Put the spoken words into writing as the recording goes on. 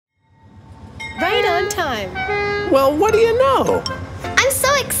time. Well, what do you know? I'm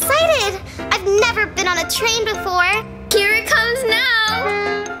so excited! I've never been on a train before. Here it comes now.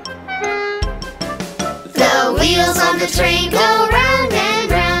 The wheels on the train go round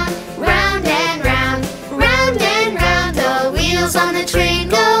and round, round and round, round and round. The wheels on the train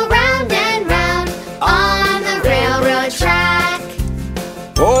go round and round on the railroad track.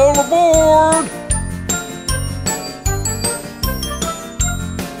 All aboard!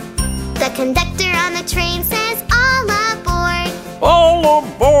 The conductor on the train says, all aboard. All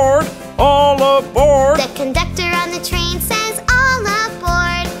aboard! All aboard! The conductor on the train says, all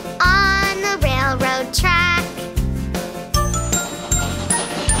aboard on the railroad track.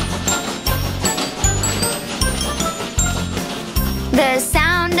 The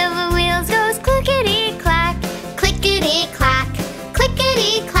sound of the wheels goes clickety-clack, clickety-clack,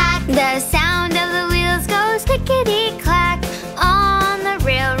 clickety-clack. The sound of the wheels goes clickety-clack on the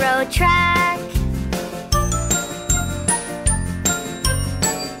railroad track.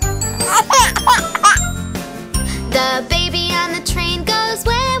 The baby on the train goes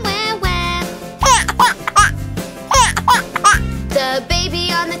wah, wah, wah. The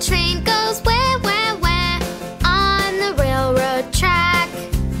baby on the train goes wah, wah, wah on the railroad track.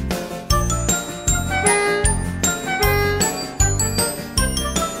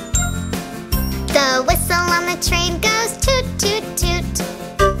 The whistle on the train goes toot, toot, toot.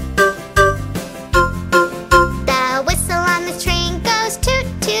 The whistle on the train goes toot,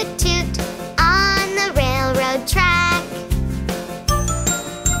 toot, toot on the railroad track.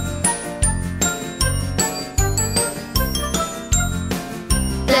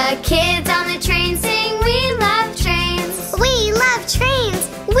 The kids on the train sing, we love trains. We love trains.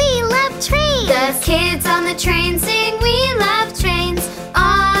 We love trains. The kids on the train sing, we love trains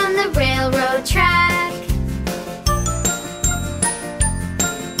on the railroad track.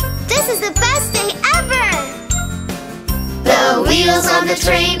 This is the best day ever! The wheels on the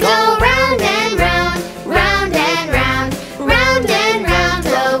train go round and round, round and round, round and round.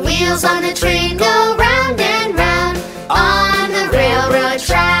 The wheels on the train go round and round on the railroad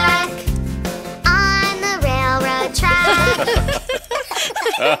track. On the railroad track.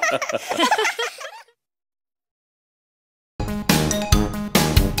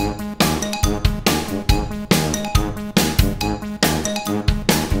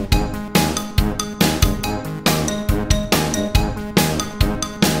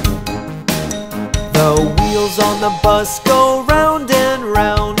 The wheels on the bus go round and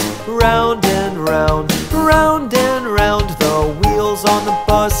round, round and round, round and round. The wheels on the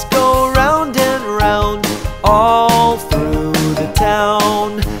bus go round and round, all through the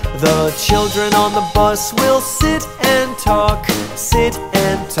town. The children on the bus will sit and talk, sit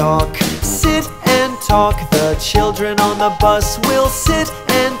and talk, sit and talk. The children on the bus will sit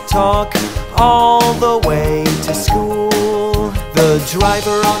and talk all the way to school. The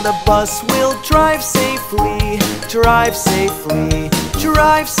driver on the bus will drive safely, drive safely,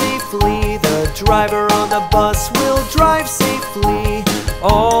 drive safely. The driver on the bus will drive safely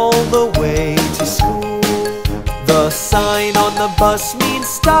all the way to school. The sign on the bus means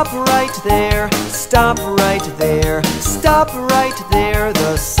stop right there, stop right there, stop right there.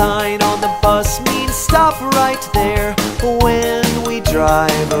 The sign on the bus means stop right there when we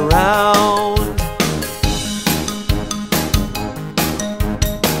drive around.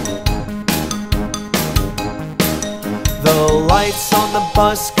 The lights on the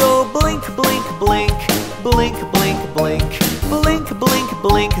bus go blink, blink, blink, blink, blink, blink, blink, blink,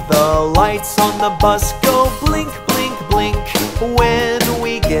 blink. The lights on the bus go blink, blink, blink when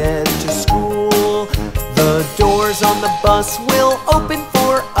we get to school. The doors on the bus will open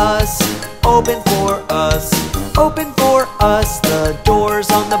for us, open for us, open for us. The doors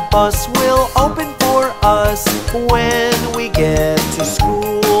on the bus will open for us when we get to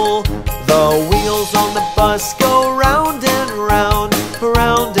school. The wheels on the bus go round and round,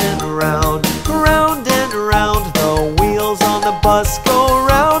 round and round, round and round. The wheels on the bus go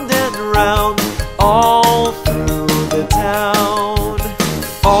round and round, all through the town,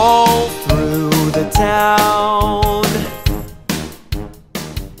 all through the town.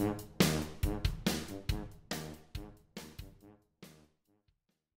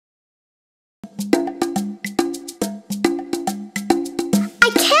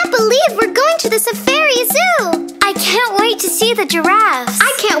 We're going to the safari zoo! I can't wait to see the giraffes!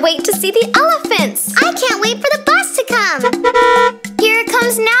 I can't wait to see the elephants! I can't wait for the bus to come! Here it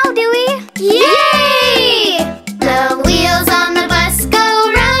comes now, Dewey! Yay! The wheels on the bus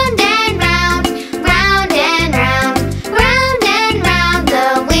go round and round, round and round, round and round.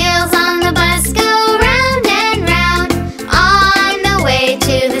 The wheels on the bus go round and round on the way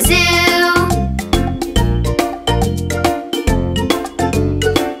to the zoo.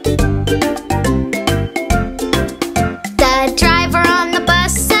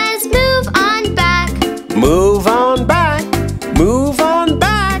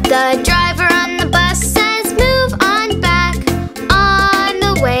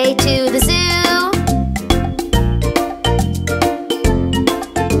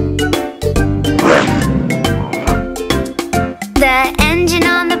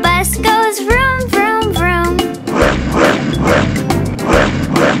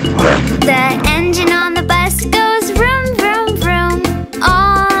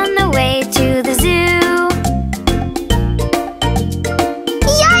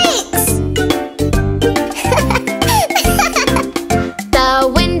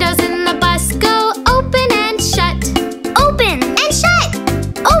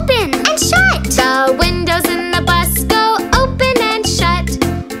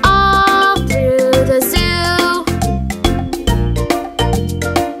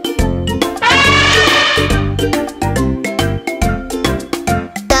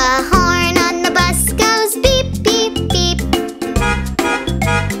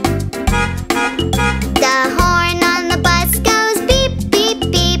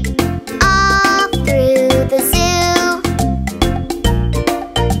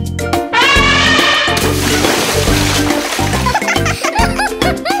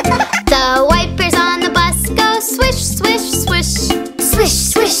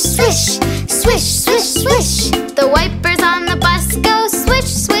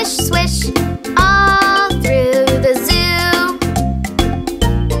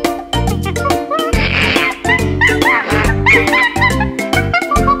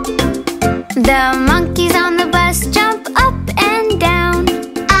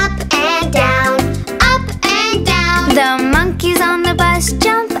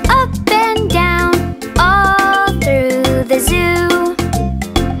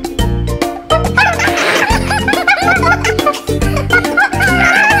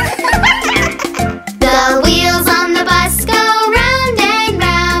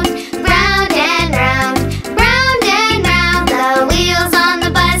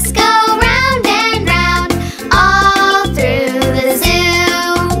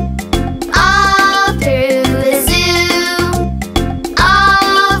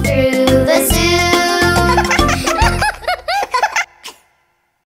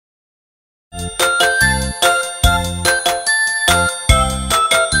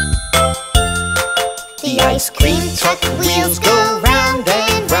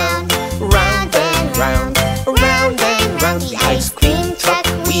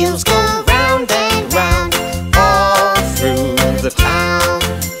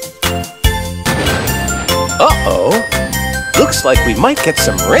 might get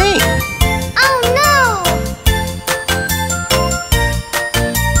some rain. Oh no!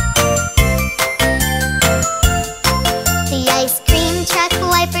 The ice cream truck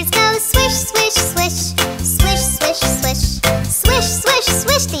wipers go swish, swish, swish. Swish, swish, swish. Swish, swish,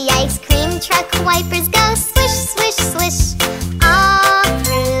 swish. The ice cream truck wipers go swish, swish, swish. All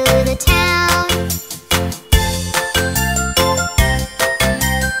through the town.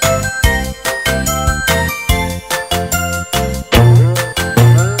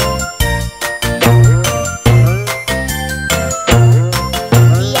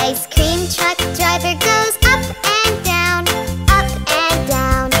 The ice cream truck driver goes up and down, up and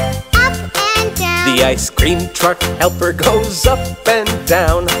down, up and down. The ice cream truck helper goes up and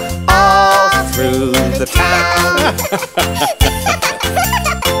down, all through the town.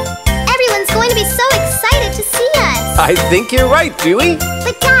 Everyone's going to be so excited to see us. I think you're right, Dewey.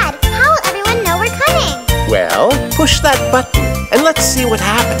 But Dad, how will everyone know we're coming? Well, push that button and let's see what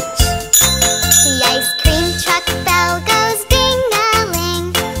happens. The ice cream truck bell goes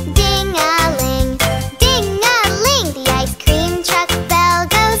ding-a-ling, ding-a-ling, ding-a-ling. The ice cream truck bell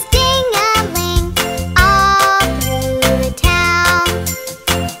goes ding-a-ling, all through the town.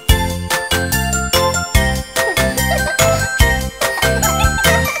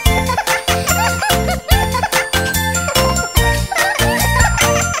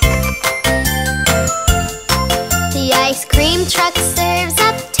 The ice cream truck serves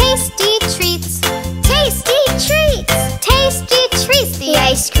up tasty treats. Tasty treats! Tasty treats! The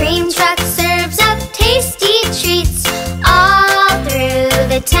ice cream truck serves up tasty treats all through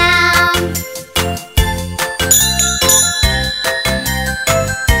the town.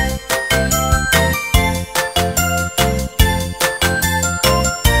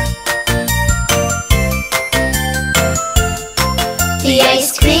 The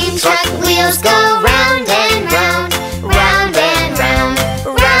ice cream truck wheels go round and round, round and round,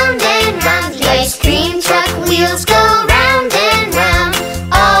 round and round. The ice cream truck wheels go round and round,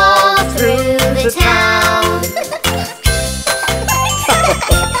 all through the town.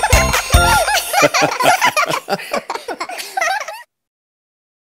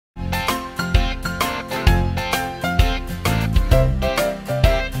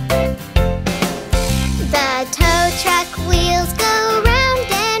 The tow truck wheels go round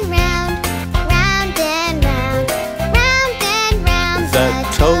and round, round and round, round and round. The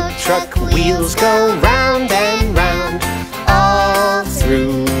tow truck wheels go round and round, all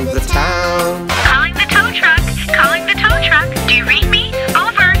through the town. Calling the tow truck. Calling the tow truck. Do you read me?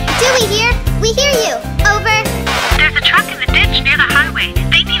 Over. Dewey here. We hear you. Over. There's a truck in the ditch near the highway.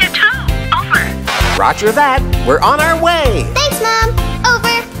 They need a tow. Over. Roger that. We're on our way. Thanks, Mom.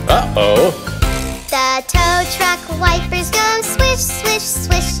 Over. Uh-oh. The tow truck wipers go swish, swish,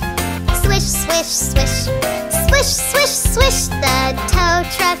 swish. Swish, swish, swish. Swish, swish, swish. The tow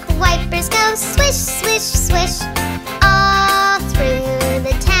truck wipers go swish, swish, swish. All through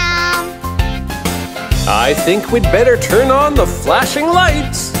the town. I think we'd better turn on the flashing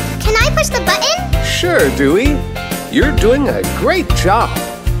lights. Can I push the button? Sure, Dewey. You're doing a great job.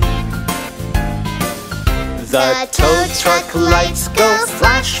 The tow truck lights go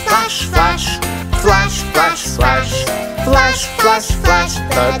flash, flash, flash. Flash, flash, flash. Flash, flash, flash.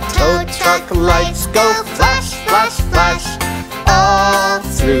 The tow truck lights go flash, flash, flash. All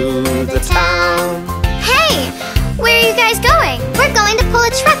through the town. Hey! Where are you guys going? We're going to pull a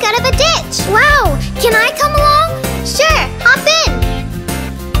truck out of a ditch. Wow! Can I come along? Sure, hop in.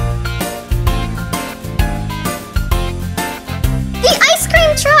 The ice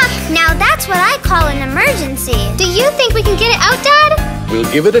cream truck! Now that's what I call an emergency. Do you think we can get it out, Dad? We'll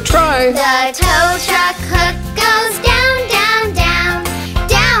give it a try. The tow truck hook goes down, down, down.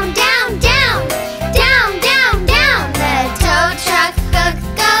 Down, down, down. Down, down, down. The tow truck hook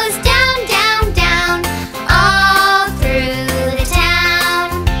goes down, down, down. All through the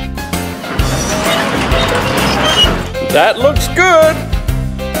town. That looks good.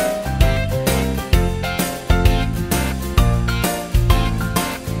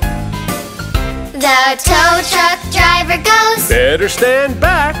 The tow truck driver goes. Better stand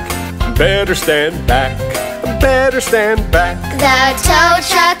back. Better stand back. Better stand back. The tow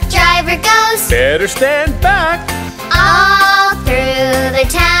truck driver goes. Better stand back. All through the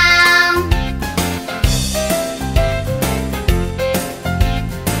town.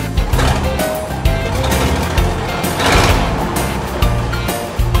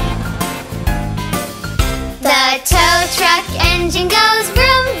 The tow truck engine goes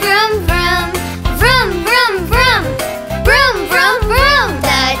vroom, vroom, vroom. Vroom, vroom, vroom. Vroom, vroom, vroom.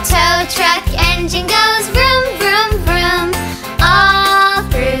 The tow truck engine goes vroom, vroom, vroom. All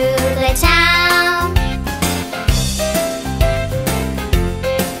through the town.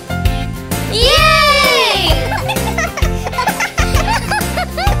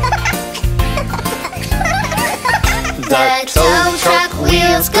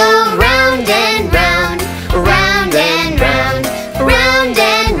 wheels go round and round, round and round, round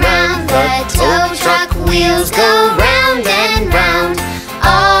and round. The tow truck wheels go round and round,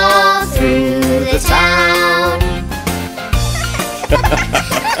 all through the town.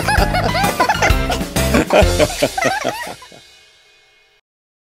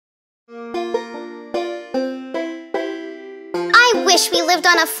 I wish we lived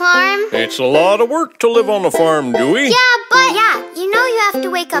on a farm. It's a lot of work to live on a farm, Dewey. Yeah, but... Yeah, you know you have to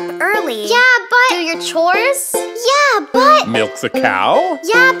wake up early. Yeah, but... Do your chores? Yeah, but... Milk the cow?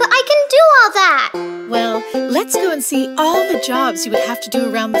 Yeah, but I can do all that. Well, let's go and see all the jobs you would have to do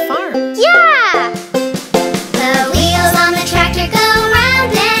around the farm. Yeah! The wheels on the tractor go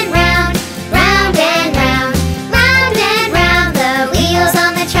round and round, round and round, round and round. The wheels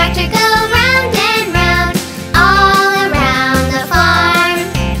on the tractor go round and round, all around the farm.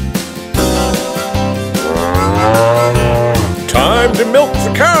 Time to milk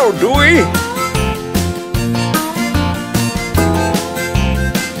the cow, Dewey.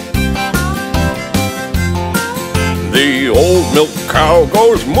 The old milk cow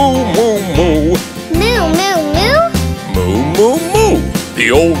goes moo, moo, moo. Moo, moo, moo. Moo, moo, moo.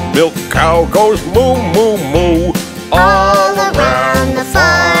 The old milk cow goes moo, moo, moo. All around the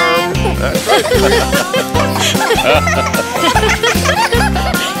farm. That's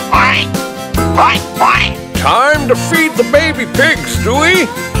right. Time to feed the baby pigs, Dewey.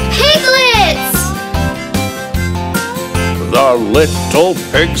 Piglets! The little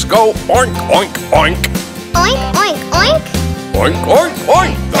pigs go oink, oink, oink. Oink, oink, oink. Oink, oink,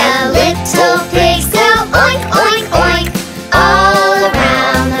 oink. The little pigs go oink, oink, oink, all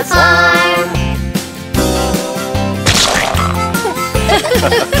around the farm.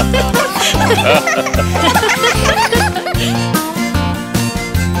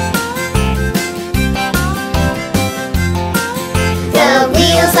 The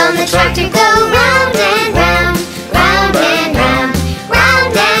wheels on the tractor go round and round, round and round,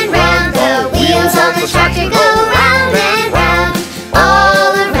 round and round. The wheels on the tractor go round and round,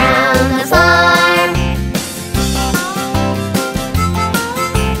 all around the farm.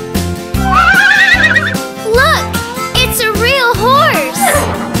 Look, it's a real horse.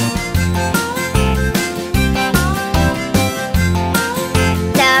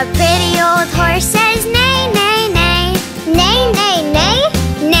 The pretty old horse says neigh, neigh, neigh, neigh, neigh, neigh,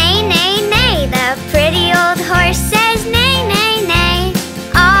 neigh, neigh, neigh. The pretty old horse says neigh, neigh, neigh,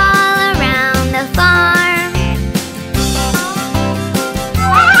 all around the farm.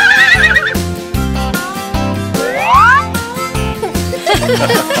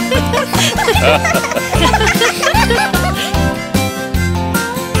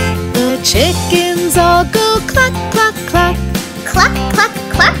 The chickens all go cluck, cluck, cluck. Cluck, cluck,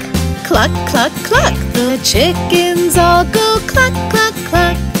 cluck. Cluck, cluck, cluck. The chickens all go cluck, cluck,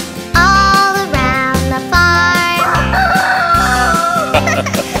 cluck. All around the farm.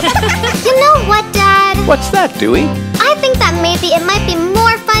 You know what, Dad? What's that, Dewey? I think that maybe it might be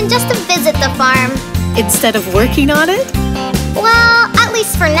more fun just to visit the farm. Instead of working on it? Well, at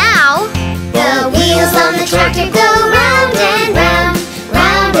least for now. The wheels on the tractor go round and round,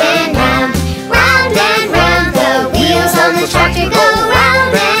 round and round, round and round. The wheels on the tractor go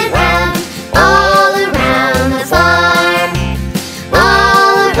round and round, all around the farm,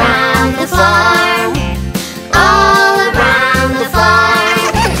 all around the farm, all around the farm.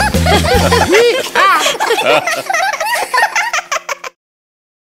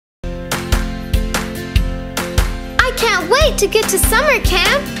 I can't wait to get to summer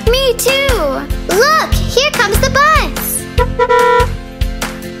camp. Me too. Look, here comes the bus.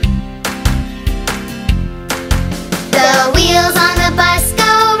 The wheels on the bus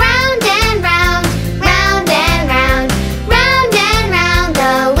go round and round, round and round, round and round.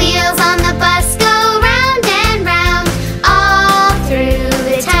 The wheels on the bus go round and round, all through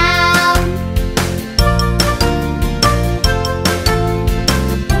the town.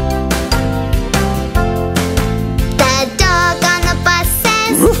 The dog on the bus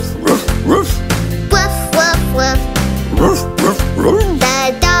says Roof, roof, roof. woof, woof, woof. Roof, roof, roof. The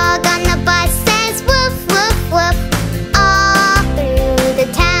dog on the bus says woof, woof, woof, all through the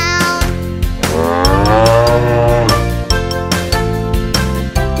town.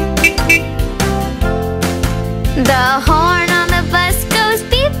 The horn on the bus goes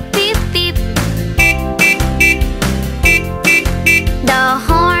beep, beep, beep. The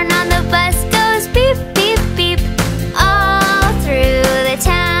horn on the bus goes beep, beep, beep, all through the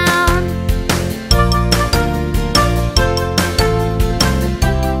town.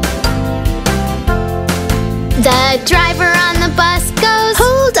 The driver on the bus goes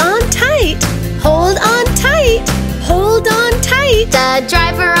Hold on tight. Hold on tight. Hold on tight. The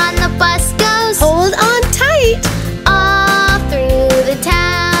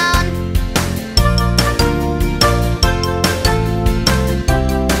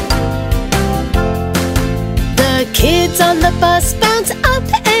the bus bounce up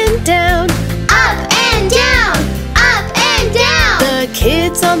and down. Up and down, up and down. The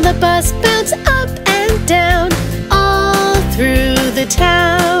kids on the bus bounce up and down, all through the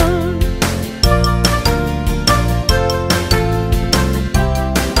town.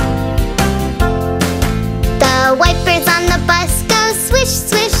 The wipers on the bus go swish,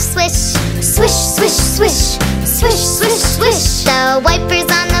 swish, swish. Swish, swish, swish. Swish, swish, swish. The wipers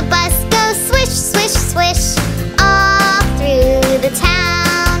on the bus go swish, swish, swish. All through the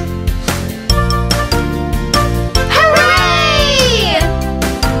town. Hooray!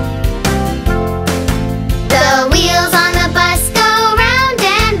 The wheels on the bus go round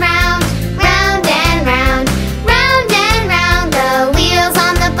and round. Round and round. Round and round. The wheels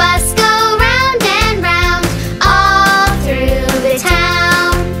on the bus go round and round. All through the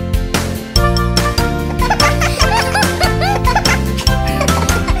town.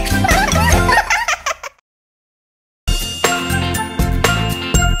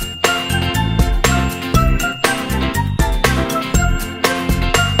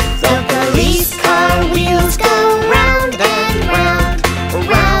 The police car wheels go round and round.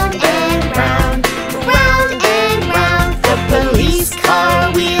 Round and round. Round and round. The police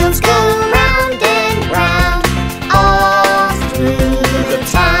car wheels go round and round. All through the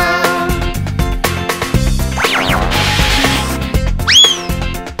town.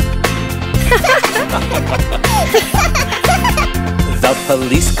 The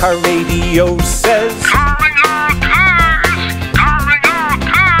police car radio says, Calling all cars! Calling all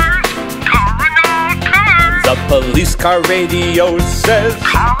cars! Calling all cars! the police car radio says,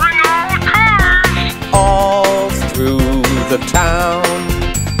 Calling all cars! all through the town.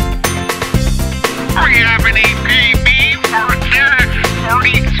 We have an APB for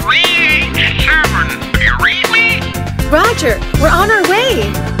 43H7. Do you read me? Roger, we're on our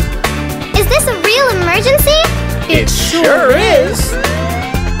way. Is this a real emergency? It sure is.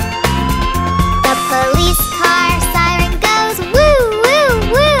 The police car siren goes woo, woo,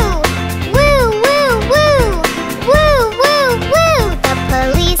 woo. Woo, woo, woo. Woo, woo, woo. The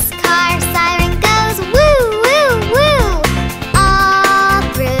police car siren goes woo, woo, woo. All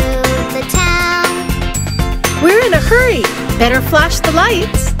through the town. We're in a hurry. Better flash the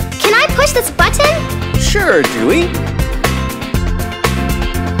lights. Can I push this button? Sure, Dewey.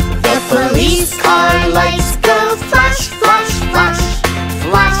 The police car lights go flash, flash, flash.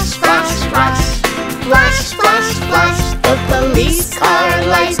 Flash, flash, flash. Flash, flash, flash. The police car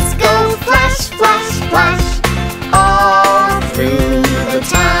lights go flash, flash, flash. All through the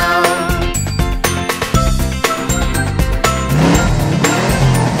town.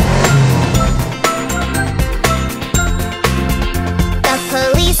 The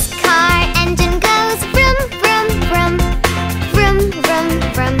police car engine goes vroom, vroom, vroom. Vroom, vroom,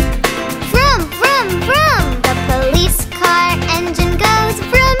 vroom. Vroom, vroom, vroom. The police car engine goes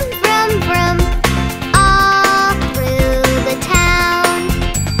vroom, vroom, vroom. All through the town.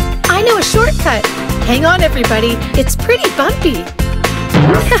 I know a shortcut. Hang on, everybody. It's pretty bumpy.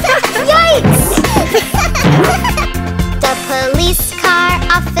 Yikes! The police car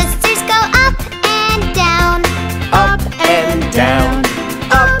officers go up and down. Up and down.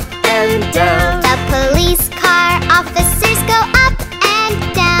 Up and down. The police car officers go up and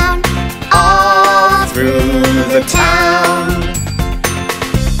down. All through the town.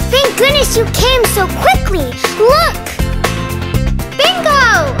 Thank goodness you came so quickly. Look!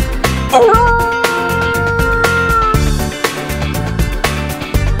 Bingo!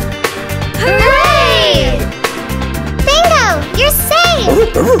 Hooray! Bingo! You're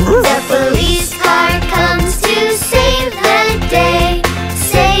safe! The police car comes to save the day.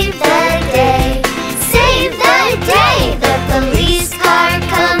 Save the day. Save the day. The police car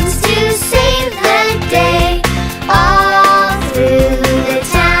comes to save the day. All through the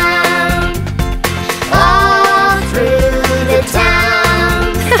town. All through the town.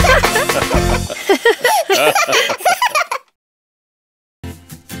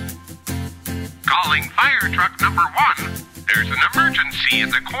 Calling fire truck number 1. There's an emergency in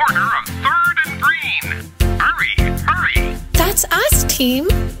the corner of 3rd and Green. Hurry, hurry. That's us, team.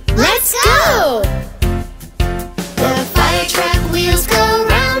 Let's go! The fire truck wheels go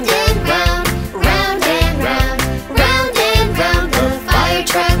round and round. Round and round. Round and round. The fire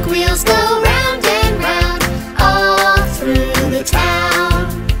truck wheels go round and round. All through the town.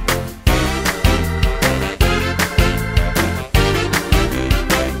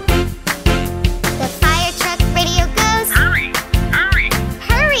 The fire truck radio goes Hurry, hurry,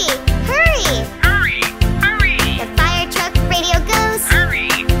 hurry, hurry. hurry, hurry. The fire truck radio goes Hurry,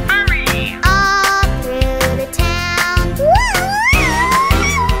 hurry. all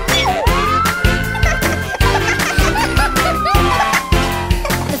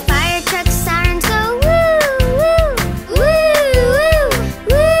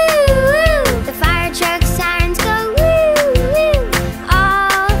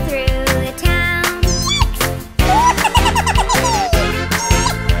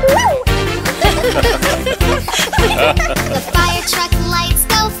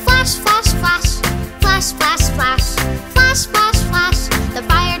Flash, flash, flash. Flash, flash, flash. Flash, flash, flash. The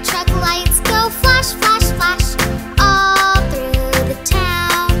fire truck lights go flash, flash, flash. All through the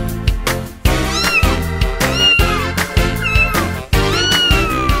town.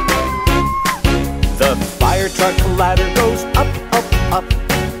 The fire truck ladder goes up, up, up,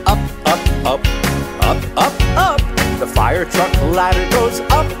 up, up, up, up, up, up. The fire truck ladder goes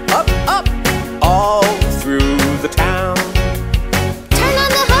up, up, up, all through the town. Turn on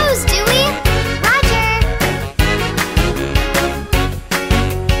the hose, Dewey. Roger.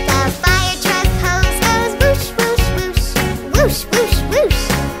 The fire truck hose goes whoosh, whoosh, whoosh. Whoosh, whoosh, whoosh.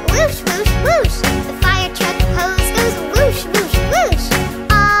 Whoosh, whoosh, whoosh. The fire truck hose goes whoosh, whoosh, whoosh.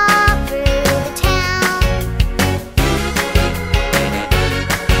 All through the town.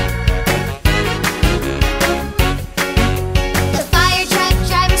 The fire truck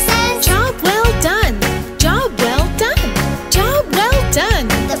driver says, Job well done. Job well done. Job well done.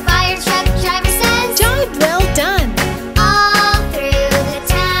 the fire truck driver says, Job well done. all through the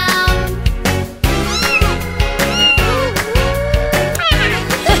town.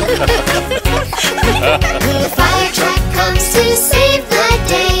 The fire truck comes to save the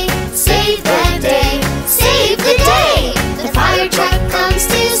day, save the day, save the day. The fire truck comes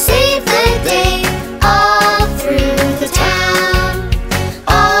to save the day, all through the town,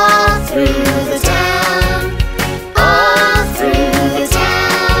 all through the town, all through the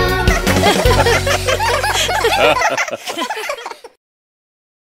town.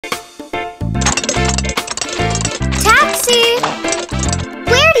 Taxi!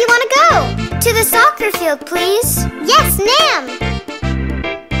 Where do you want to go? To the soccer field, please. Yes, ma'am.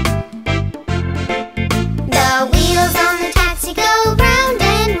 The wheels on the taxi go round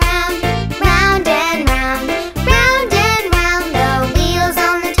and round, round and round, round and round. The wheels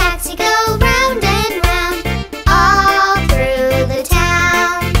on the taxi go round and round, all through the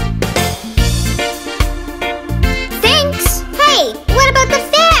town. Thanks. Hey, what about the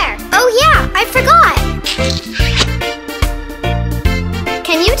fare? Oh yeah, I forgot.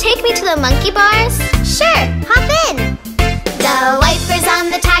 Can you take me to the monkey bars? Sure, hop in. The wipers on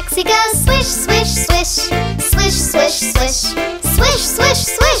the taxi go swish, swish, swish. Swish, swish, swish. Swish, swish,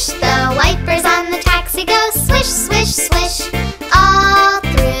 swish. The wipers on the taxi go swish, swish, swish. All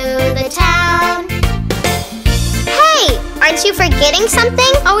through the town. Hey, aren't you forgetting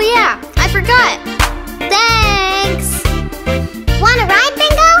something? Oh yeah, I forgot. Thanks. Want a ride,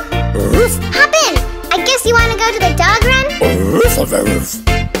 Bingo? Hop in. I guess you want to go to the dog run?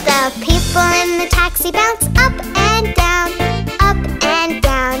 The people in the taxi bounce up and down, up and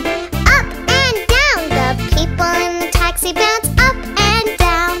down, up and down. The people in the taxi bounce up and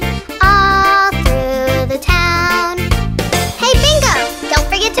down, all through the town. Hey, Bingo, don't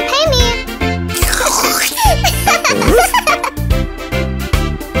forget to pay me.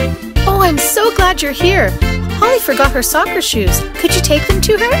 Oh, I'm so glad you're here. Holly forgot her soccer shoes. Could you take them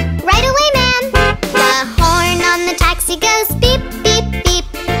to her? Right away, ma'am. The horn on the taxi goes beep, beep, beep.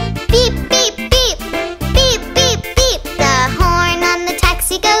 Beep, beep, beep. Beep, beep, beep. The horn on the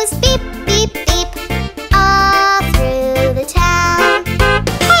taxi goes beep, beep, beep. All through the town.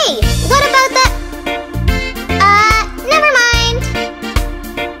 Hey, what about the... never mind.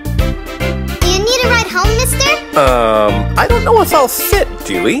 Do you need a ride home, mister? I don't know if I'll fit,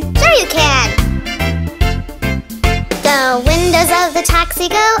 Dewey. Sure you can. The windows of the taxi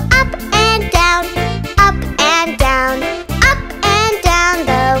go up and down, up and down, up and down.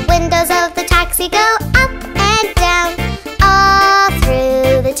 The windows of the taxi go up and down, all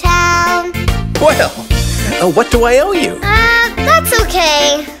through the town. Well, what do I owe you? That's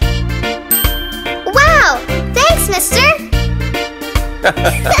okay. Wow, thanks, mister.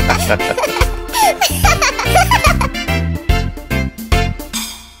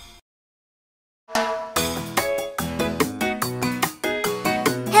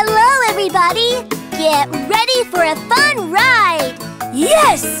 Hello, everybody! Get ready for a fun ride!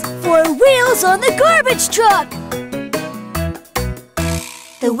 Yes! For wheels on the garbage truck!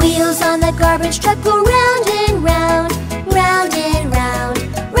 The wheels on the garbage truck go round and round, round and round,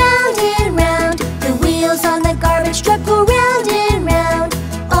 round and round. The wheels on the garbage truck go round and round,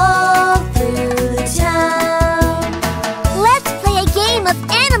 all through the town. Let's play a game of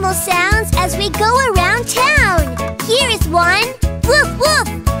animal sounds as we go around town. Here is one. Woof, woof.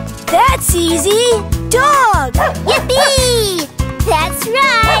 That's easy. Dog. Yippee! That's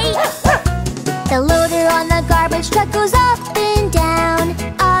right. The loader on the garbage truck goes up and down,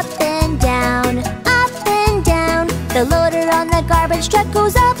 up and down, up and down. The loader on the garbage truck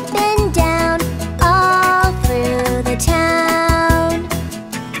goes up and down, all through the town.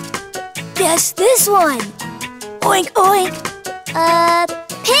 Guess this one. Oink, oink.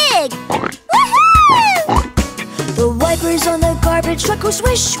 Pig. on the garbage truck go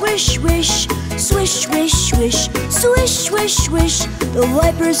swish, swish, swish. Swish, swish, swish. Swish, swish, swish. The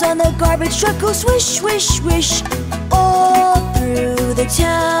wipers on the garbage truck go swish, swish, swish. All through the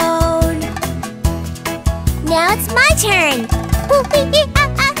town. Now it's my turn.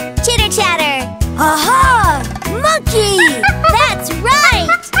 Chitter chatter. Aha! Monkey! That's right.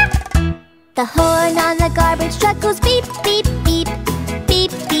 The horn on the garbage truck goes beep, beep, beep.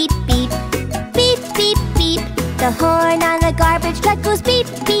 Beep, beep, beep. Beep, beep, beep. The horn on the garbage truck goes beep,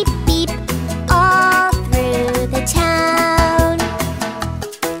 beep, beep. All through the town.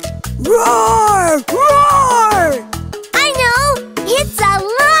 Roar! Roar! I know. It's a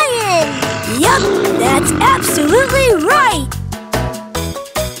lion. Yup, that's absolutely right.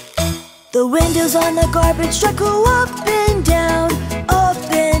 The windows on the garbage truck go up and down, up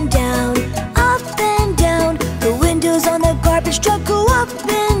and down, up and down. The windows on the garbage truck go up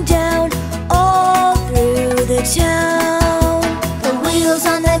and down, all through the town. The wheels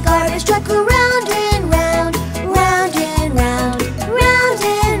on the garbage truck go round and round, round and round, round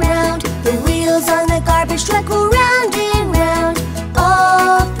and round. The wheels on the garbage truck go round and round,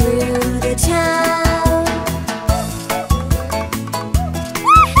 all through the town.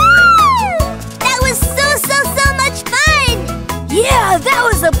 Yeah, that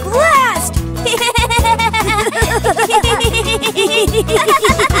was a blast!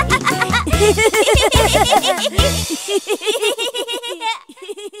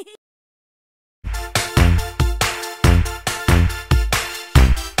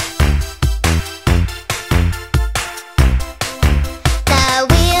 The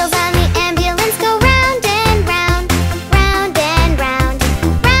wheels on the ambulance go round and round, round and round,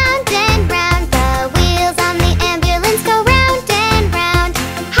 round and round. The wheels on the ambulance go round and round.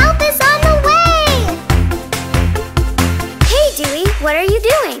 Help is on the way! Hey, Dewey, what are you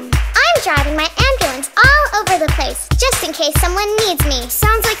doing? I'm driving my ambulance all over the place, just in case someone needs me.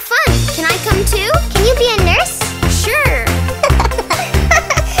 Sounds like fun. Can I come too? Can you be a nurse? Sure.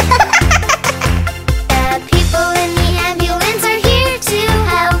 The people in the ambulance are here to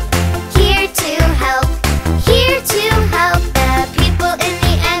help, here to help, here to help. The people in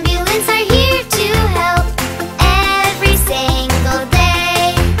the ambulance are here to help every single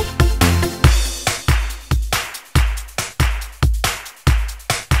day.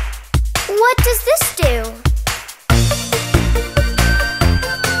 What does this do?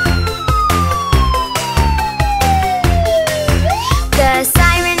 The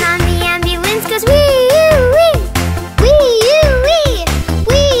siren on the ambulance goes wee-oo-wee, wee-oo-wee,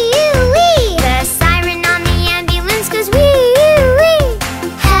 wee-oo-wee. The siren on the ambulance goes wee-oo-wee.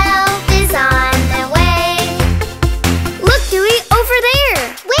 Help is on the way. Look, Dewey, over there.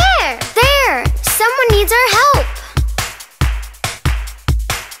 Where? There. Someone needs our help.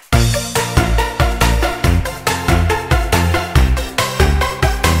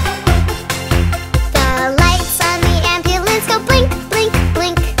 The lights on the ambulance go blink, blink,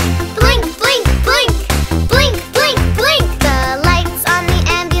 blink. Blink, blink, blink. Blink, blink, blink. The lights on the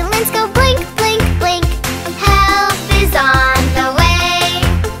ambulance go blink, blink, blink. Help is on the way.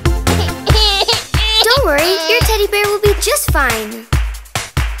 Don't worry, your teddy bear will be just fine.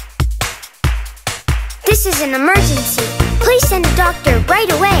 This is an emergency. Please send a doctor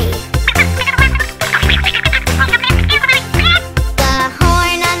right away. The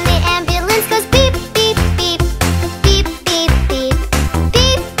horn on the ambulance goes beep, beep, beep. Beep, beep, beep.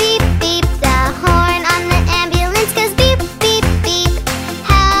 Beep, beep, beep. The horn on the ambulance goes beep, beep, beep.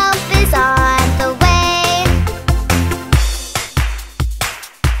 Help is on the way.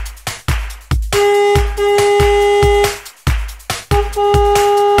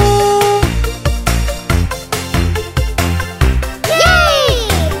 Yay!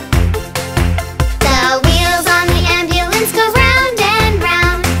 The wheels on the ambulance go round and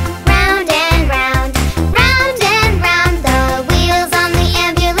round, round and round, round and round. The wheels on the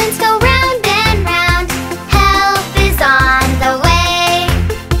ambulance go round and round. Help is on the way.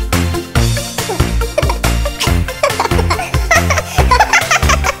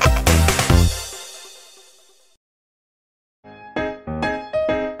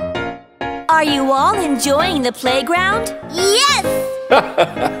 Are you all enjoying the playground? Yes!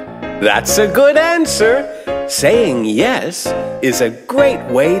 That's a good answer. Saying yes is a great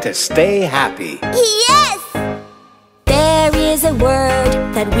way to stay happy. Yes! There is a word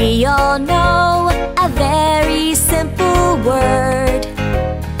that we all know, a very simple word.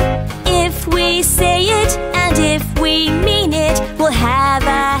 If we say it and if we mean it, we'll have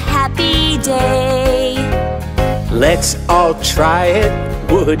a happy day. Let's all try it.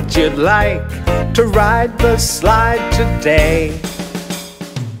 Would you like to ride the slide today?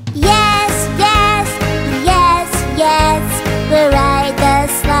 Yes, yes, yes, yes.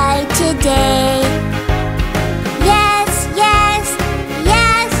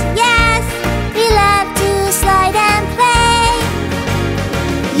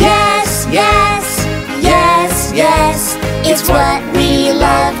 yes, yes, yes, it's what we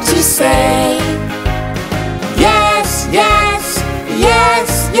love to say. Yes, yes,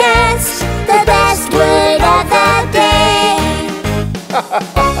 yes, yes, the best word of the day.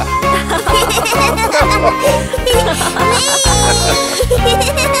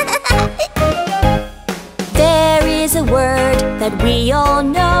 There is a word that we all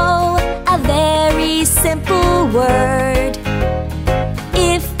know, a very simple word.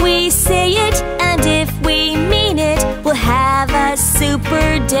 If we say it and if we mean it, we'll have a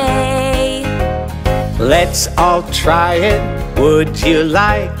super day. Let's all try it. Would you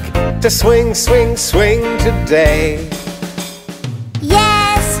like to swing, swing, swing today?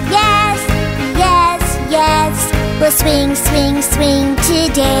 Yes, yes, yes, yes, we'll swing, swing, swing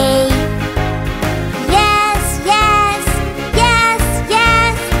today. Yes, yes, yes,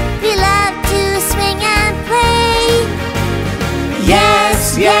 yes, we love to swing and play.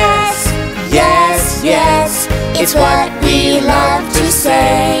 Yes, yes, yes, yes, it's what we love to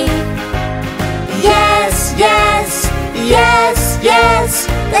say. Yes, yes, yes, yes,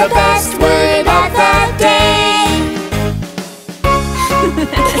 the best word of the day.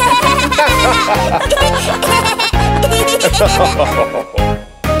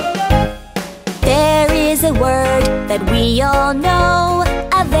 There is a word that we all know,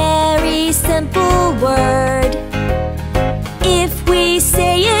 a very simple word. If we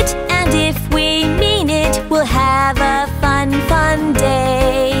say it and if we mean it, we'll have a fun, fun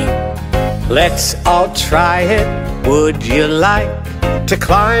day. Let's all try it. Would you like to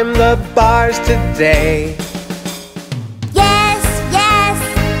climb the bars today? Yes, yes,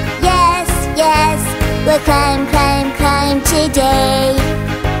 yes, yes, we'll climb, climb, climb today.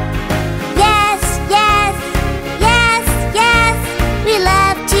 Yes, yes, yes, yes, we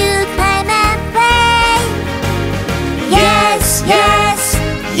love to climb and play. Yes, yes,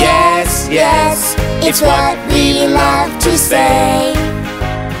 yes, yes, it's what we love to say.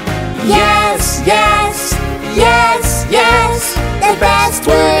 Yes, yes, yes, yes, the best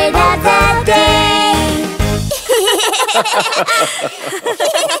word of the day.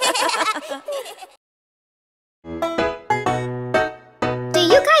 Do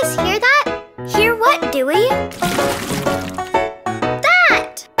you guys hear that? Hear what, Dewey?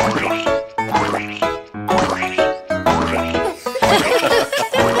 That!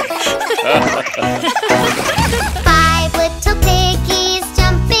 Five little piggies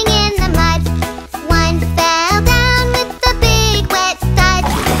jumping in the mud. One fell down with a big wet thud.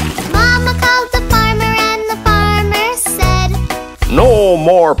 Mama called the farmer and the farmer said, No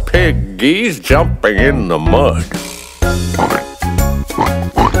more piggies jumping in the mud.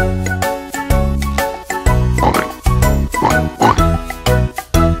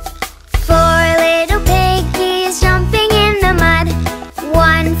 Four little piggies jumping in the mud.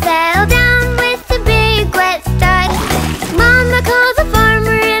 One fell down with a big wet thud. Mama called the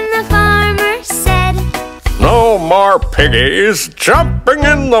farmer and the farmer said, No more piggies jumping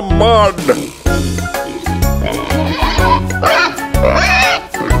in the mud.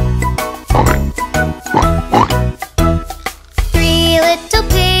 Three little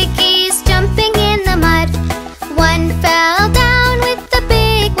piggies jumping in the mud. One fell down with a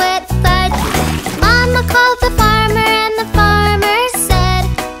big wet thud. Mama called the farmer and the farmer said,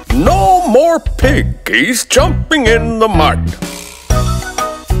 No more piggies jumping in the mud.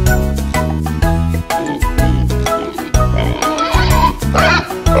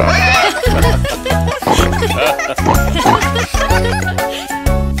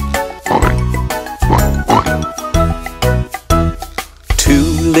 Two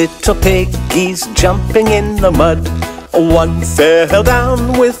little piggies jumping in the mud. One fell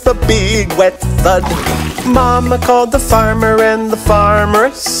down with a big wet thud. Mama called the farmer and the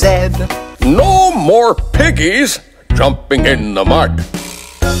farmer said, No more piggies jumping in the mud.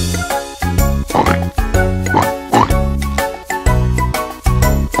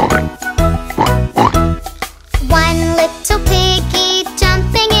 One little piggy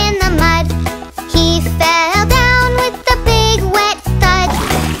jumping in the mud. He fell down with a big wet thud.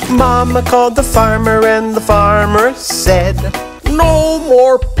 Mama called the farmer and the farmer said, No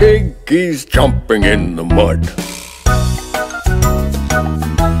more piggies jumping in the mud.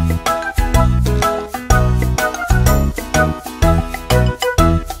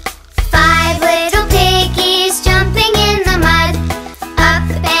 Five little piggies jumping in the mud. Up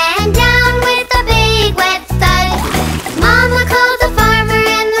and down with a big wet thud. Mama called the farmer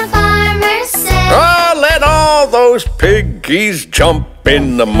and the farmer said, Ah, let all those piggies jump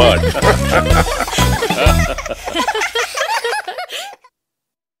in the mud.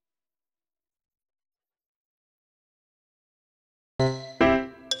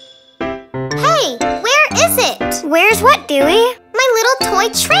 Where's what, Dewey? My little toy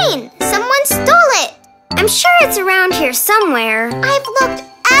train. Someone stole it. I'm sure it's around here somewhere. I've looked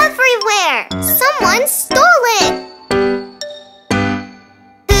everywhere. Someone stole it.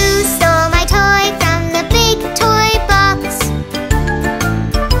 Who stole my toy from the big toy box?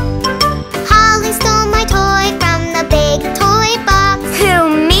 Holly stole my toy from the big toy box. Who,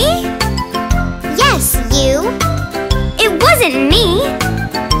 me? Yes, you. It wasn't me.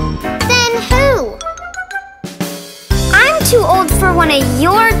 Then who? I'm too old for one of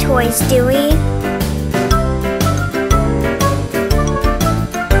your toys, Dewey.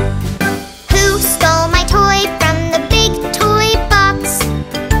 Who stole my toy from the big toy box?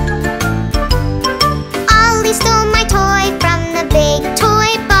 Ollie stole my toy from the big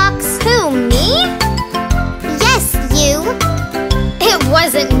toy box. Who, me? Yes, you. It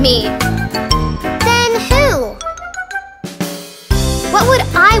wasn't me. Then who? What would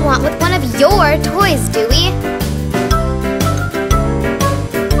I want with one of your toys, Dewey?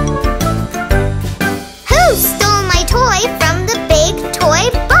 Who stole my toy from the big toy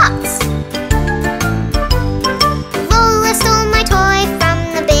box? Lola stole my toy from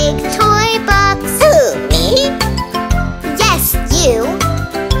the big toy box. Who, me? Yes, you.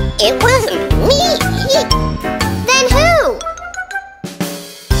 It wasn't me. Then who?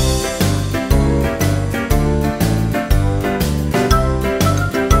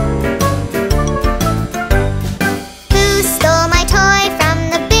 Who stole my toy from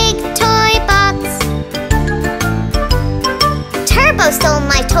the big toy box? Turbo stole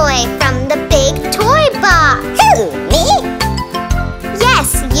my toy from the big toy box. Who, me? Yes,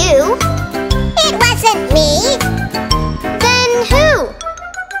 you. It wasn't me. Then who?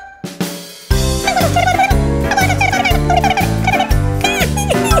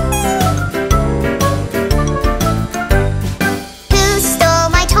 Who stole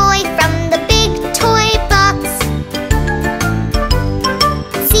my toy from the big toy box?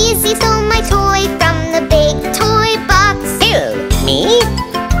 Zizi stole my toy from the big toy box. Who, me?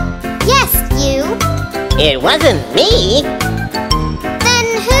 Yes, you. It wasn't me. Then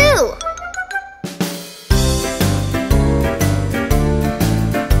who?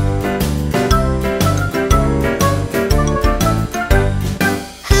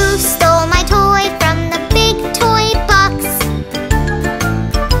 Who stole my toy from the big toy box?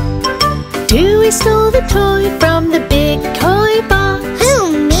 Dewey stole the toy from the big toy box.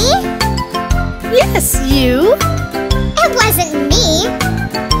 Who, me? Yes, you. It wasn't me.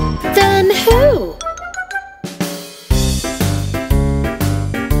 Then who?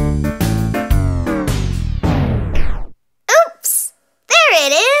 Oops! There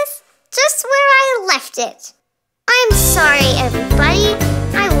it is! Just where I left it. I'm sorry, everybody.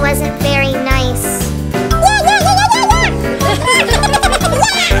 I wasn't very nice.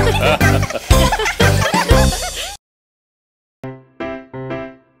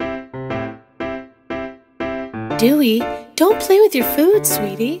 Dewey, don't play with your food,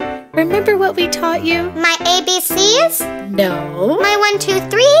 sweetie. Remember what we taught you? My ABCs? No. My 1, 2,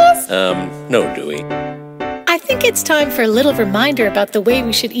 3s? No, Dewey. I think it's time for a little reminder about the way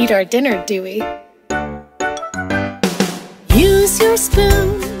we should eat our dinner, Dewey. Use your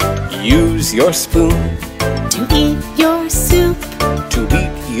spoon Use your spoon to eat your soup. to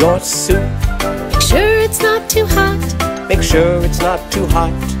eat your soup. Make sure it's not too hot. Make sure it's not too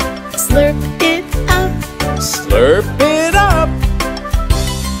hot. Slurp it up. Slurp it up.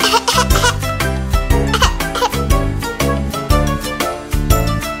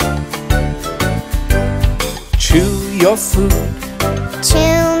 Chew your food.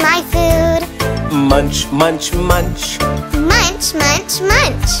 Chew my food. Munch, munch, munch. Munch, munch,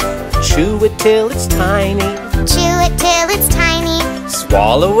 munch. Chew it till it's tiny. Chew it till it's tiny.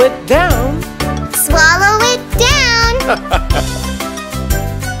 Swallow it down. Swallow it down.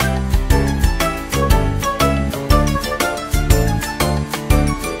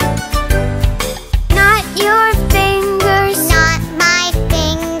 Not your fingers. Not my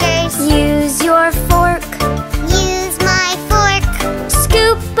fingers. Use your fork. Use my fork.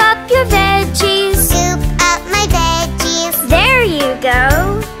 Scoop up your veggies. Scoop up my veggies. There you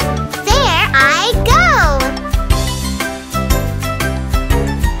go. There I go.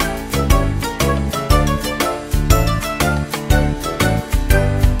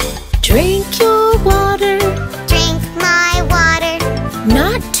 Drink your water. Drink my water.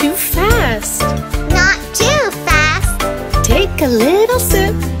 Not too fast. Not too fast. Take a little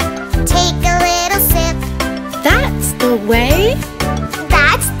sip. Take a little sip. That's the way.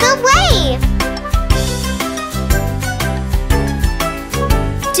 That's the way.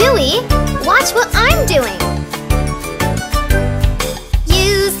 Dewey, watch what I'm doing.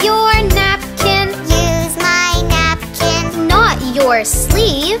 Use your napkin. Use my napkin. your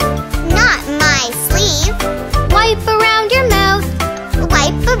sleeve. Not my sleeve. Wipe around your mouth.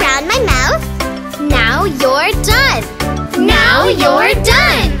 Wipe around my mouth. Now you're done. Now you're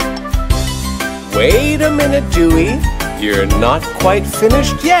done. Wait a minute, Dewey. You're not quite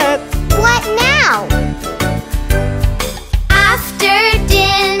finished yet. What now? After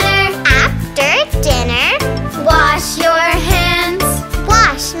dinner. After dinner. Wash your hands.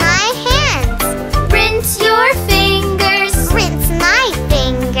 Wash my hands. Rinse your fingers. Rinse my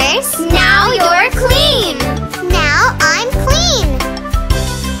fingers. Now you're clean. Now I'm clean.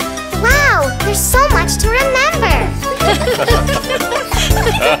 Wow, there's so much to remember.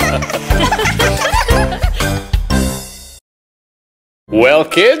 Well,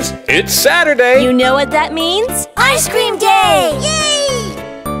 kids, it's Saturday. You know what that means? Ice cream day! Yay!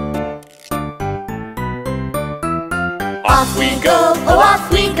 Off we go, oh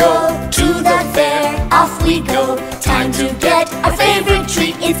off we go, to the fair, off we go. Time to get our favorite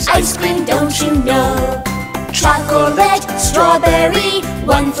treat, it's ice cream, don't you know? Chocolate, strawberry,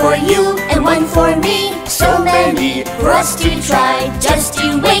 one for you and one for me. So many for us to try, just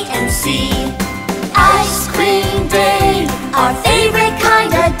you wait and see. Ice cream day, our favorite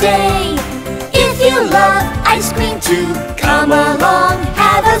kind of day. If you love ice cream too, come along,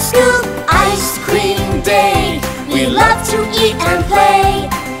 have a scoop. Ice cream day, we love to eat and play.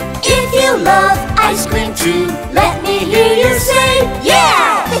 If you love ice cream too, let me hear you say,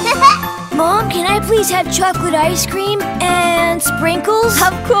 yeah! Mom, can I please have chocolate ice cream and sprinkles?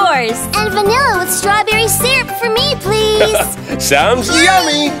 Of course. And vanilla with strawberry syrup for me, please. Sounds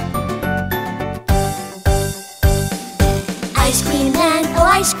yummy. Ice cream man, oh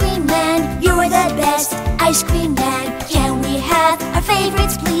ice cream man, you're the best ice cream man. Can we have our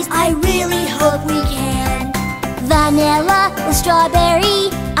favorites, please? I really hope we can. Vanilla with strawberry,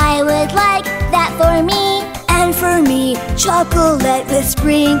 I would like that for me. And for me, chocolate with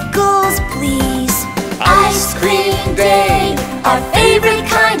sprinkles, please. Ice cream day, our favorite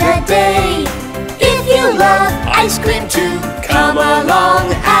kind of day. If you love ice cream too, come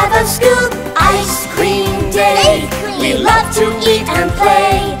along, have a scoop. Ice cream day, we love to eat and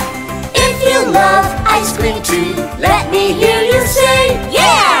play. If you love ice cream too, let me hear you say,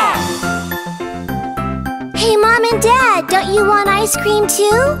 yeah! Hey, Mom and Dad, don't you want ice cream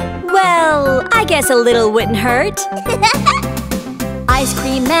too? Well, I guess a little wouldn't hurt. Ice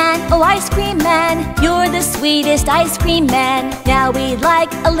cream man, oh ice cream man, you're the sweetest ice cream man. Now we'd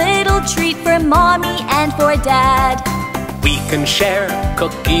like a little treat for Mommy and for Dad. We can share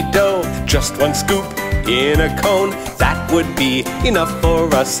cookie dough, just one scoop in a cone. That would be enough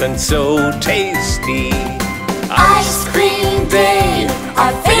for us and so tasty. Ice cream day,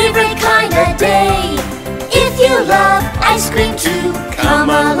 our favorite kind of day. If you love ice cream too, come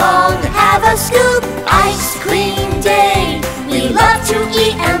along, have a scoop. Ice cream day, we love to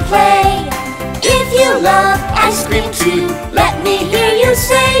eat and play. If you love ice cream too, let me hear you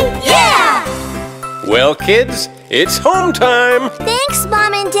say, yeah! Well, kids, it's home time. Thanks,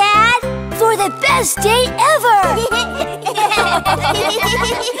 Mom and Dad, For the best day ever!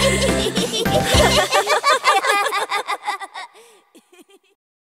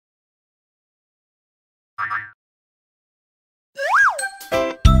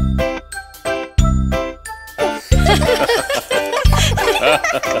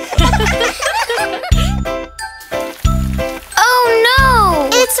 Oh no!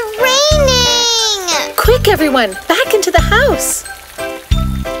 It's raining! Quick, everyone, back into the house.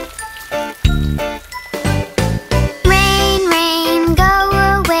 Rain, rain, go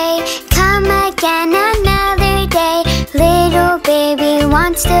away. Come again another day. Little baby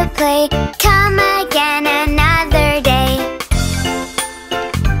wants to play. Come again another day.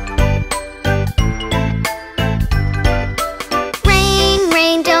 Rain,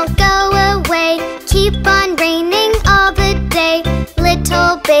 rain, don't go away. Keep on raining all the day.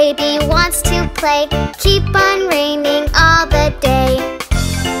 Little baby wants to play. Keep on raining all the day.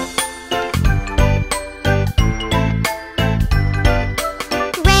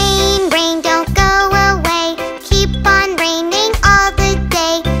 Rain, rain, don't go away. Keep on raining all the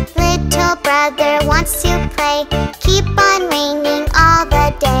day. Little brother wants to play. Keep on raining all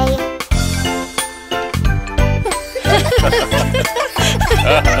the day.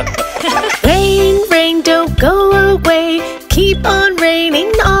 Rain, rain, don't go away. Keep on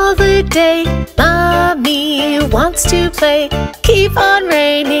raining all the day. Mommy wants to play. Keep on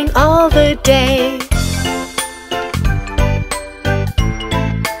raining all the day.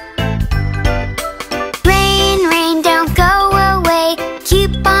 Rain, rain, don't go away.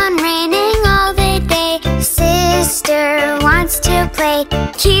 Keep on raining all the day. Sister wants to play.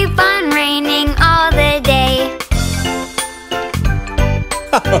 Keep on raining all the day.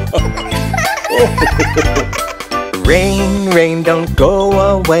 Rain, rain, don't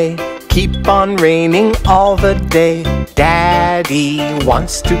go away. Keep on raining all the day. Daddy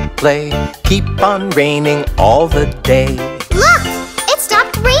wants to play. Keep on raining all the day. Look! It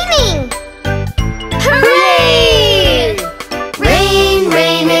stopped raining! Hooray! Rain,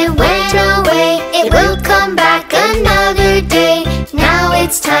 rain, it went away. It will come back another day. Now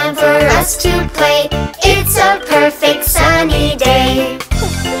it's time for us to play. It's a perfect sunny day.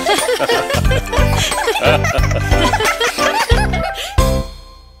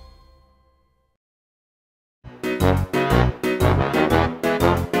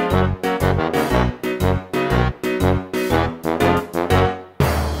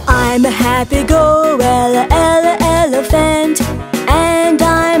 I'm a happy-go-ella, elephant, and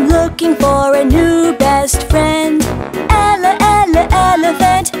I'm looking for a new best friend.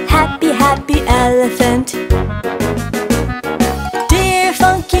 Elephant, happy, happy elephant. Dear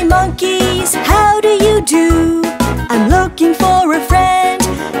funky monkeys, how do you do? I'm looking for a friend.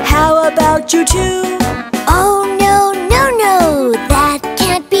 How about you too? Oh no, no, no, that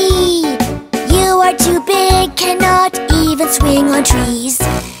can't be. You are too big, cannot even swing on trees.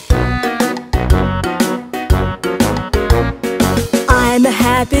 I'm a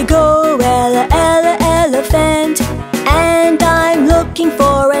happy-go-ella, elephant, and I'm looking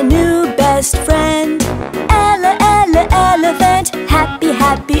for a new best friend. Elephant, happy,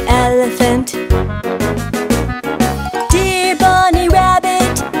 happy elephant. Dear bunny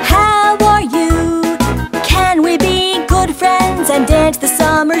rabbit, how are you? Can we be good friends and dance the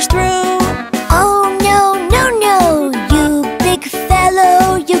summers through? Oh no, no, no, you big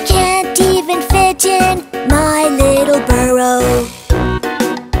fellow, you can't even fit in my little burrow.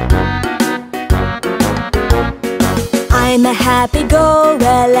 I'm a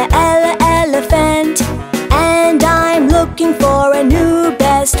happy-go-ella, elephant, and I'm looking for a new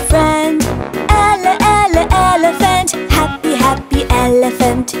best friend. Elephant, happy, happy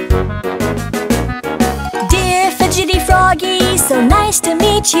elephant. Dear fidgety froggy, so nice to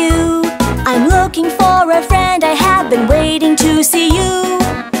meet you. I'm looking for a friend, I have been waiting to see you.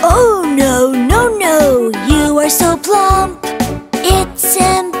 Oh no, no, no, you are so plump. It's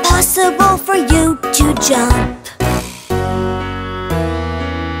impossible for you to jump.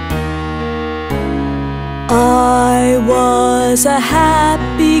 I was a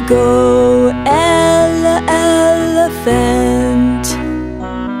happy-go-ella, elephant,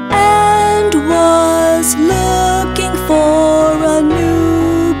 and was looking for a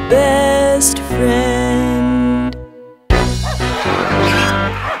new best friend.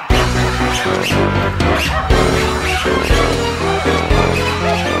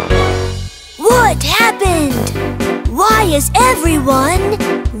 What happened? Why is everyone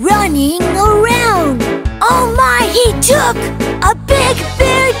running around? Oh my, he took a big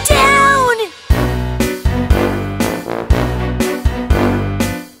bear down!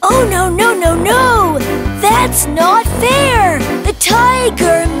 Oh no, no, no, no! That's not fair! The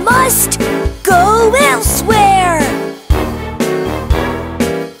tiger must go elsewhere!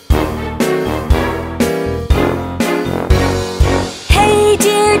 Hey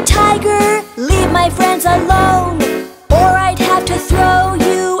dear tiger, leave my friends alone, or I'd have to throw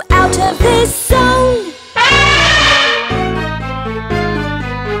you out of this zone!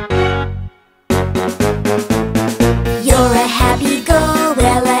 You're a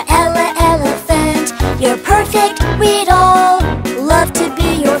happy-go-ella, elephant. You're perfect, we'd all love to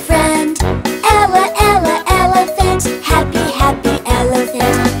be your friend. Elephant, happy, happy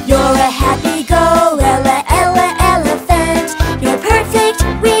elephant. You're a happy-go-ella, elephant. You're perfect,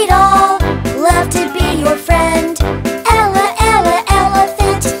 we'd all love to be your friend.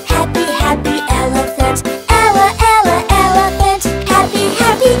 Elephant, happy, happy elephant. Elephant, happy,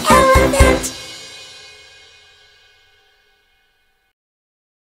 happy elephant.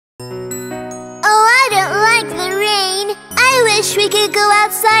 Oh, I don't like the rain. I wish we could go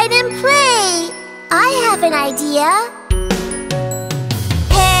outside and play. I have an idea.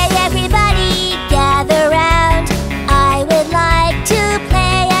 Hey everybody, gather round. I would like to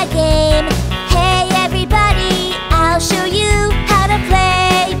play a game. Hey everybody, I'll show you how to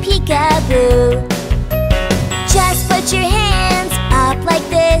play peekaboo. Just put your hands up like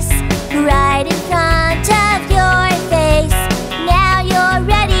this, right in front of your face. Now you're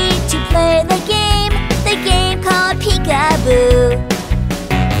ready to play the game called peekaboo.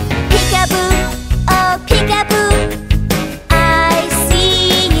 Peekaboo, oh peekaboo,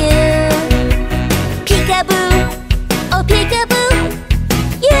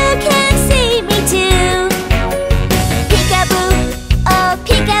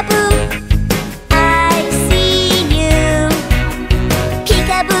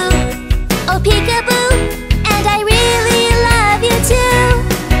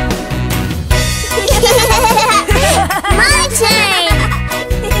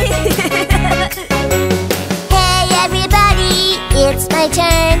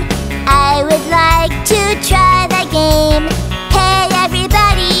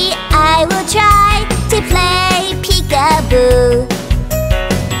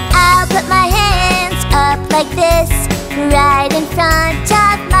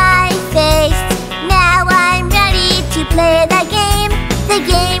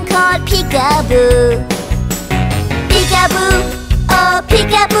 peekaboo. Peekaboo, oh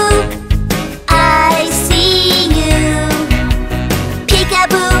peekaboo, I see you.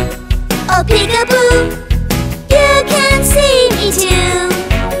 Peekaboo, oh peekaboo, you can see me too.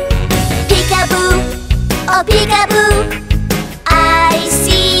 Peekaboo, oh peekaboo, I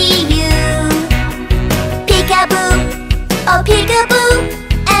see you. Peekaboo, oh peekaboo,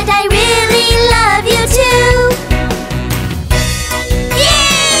 and I really love you too.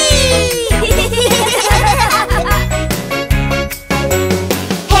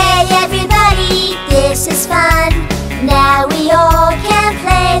 Hey everybody, this is fun. Now we all can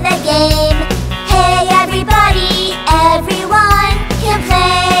play the game. Hey everybody, everyone can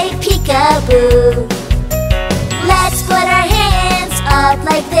play peekaboo. Let's put our hands up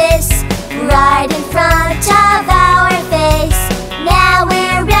like this, right in front of our face. Now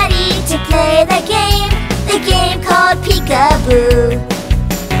we're ready to play the game called peekaboo.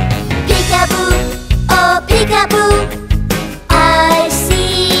 Peekaboo, oh peekaboo, I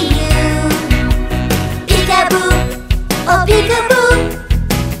see you. Peekaboo, oh peekaboo,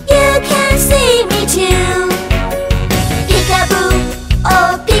 you can see me too. Peekaboo,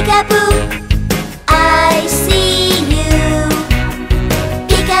 oh peekaboo, I see you.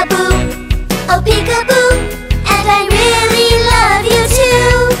 Peekaboo, oh peekaboo, and I really love you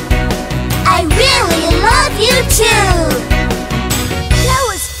too. I really love you too. That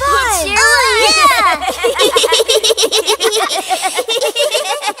was fun. It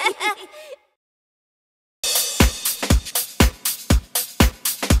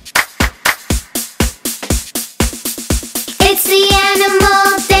It's the animal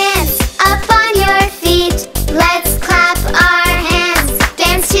dance. Up on your feet. Let's clap our hands.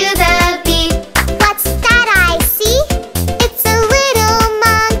 Dance to the beat. What's that I see? It's a little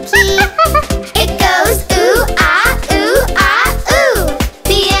monkey. It goes ooh ah ooh.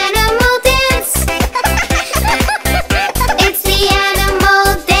 The animal dance. It's the animal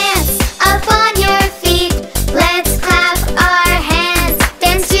dance. Up on your feet. Let's clap our hands.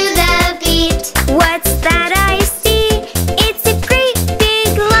 Dance to the beat. What's that I see? It's a great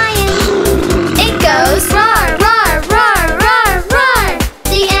big lion. It goes roar, roar, roar, roar, roar.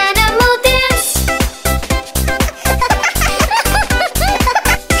 The animal dance.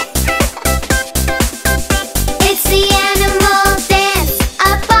 It's the animal dance.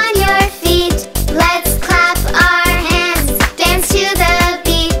 Up on your feet. Let's clap our hands. Dance to the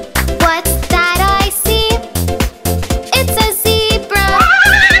beat. What's that I see? It's a zebra.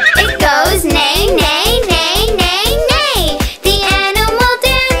 It goes neigh, neigh, neigh, neigh, neigh. The animal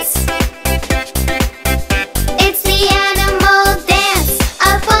dance. It's the animal dance.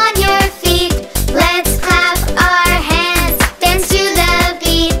 Up on your feet. Let's clap our hands. Dance to the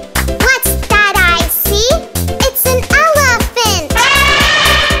beat. What's that I see? It's an elephant.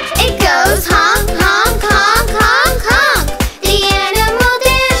 It goes honk, honk, honk, honk, honk. The animal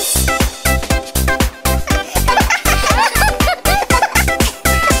dance.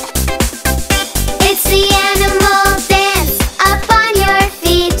 It's the animal dance. Up on your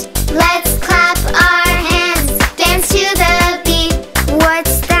feet. Let's clap our hands. Dance to the beat.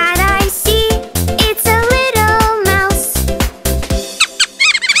 What's that I see? It's a little mouse.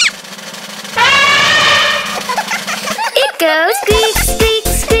 It goes squeak, squeak,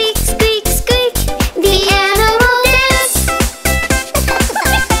 squeak, squeak, squeak. The animal dance.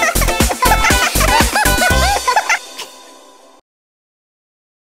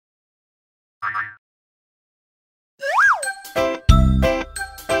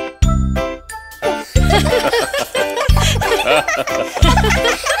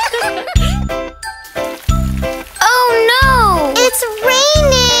 Oh no! It's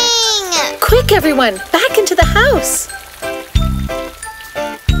raining! Quick, everyone, back into the house.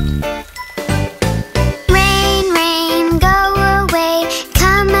 Rain, rain, go away.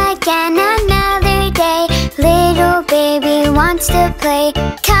 Come again another day. Little baby wants to play.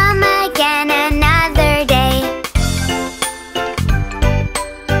 Come again another day.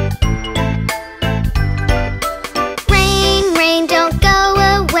 Rain, rain, don't go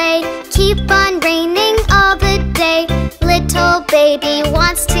away. Keep on raining all the day. Little baby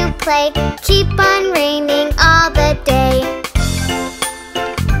wants to play. Keep on raining all the day.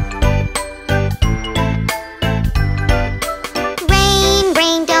 Rain,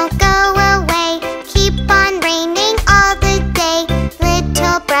 rain, don't go away. Keep on raining all the day.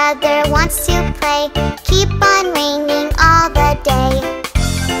 Little brother wants to play. Keep on raining all the day.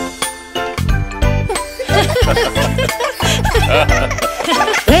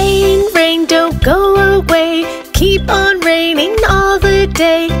 Rain, rain, don't go away. Keep on raining all the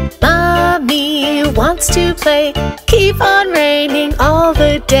day. Mommy wants wants to play. Keep on raining all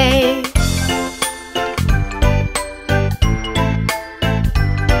the day.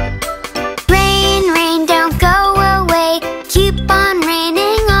 Rain, rain, don't go away. Keep on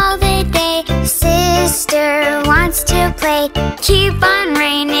raining all the day. Sister wants to play. Keep on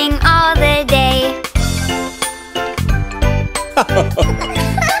raining all the day.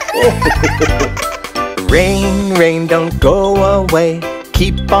 Rain, rain, don't go away.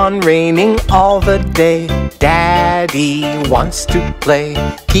 Keep on raining all the day. Daddy wants to play.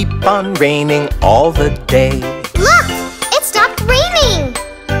 Keep on raining all the day. Look! It stopped raining!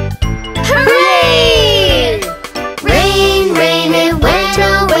 Hooray! Rain, rain, it went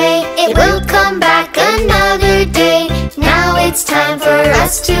away. It will come back another day. Now it's time for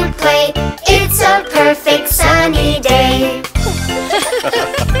us to play. It's a perfect sunny day.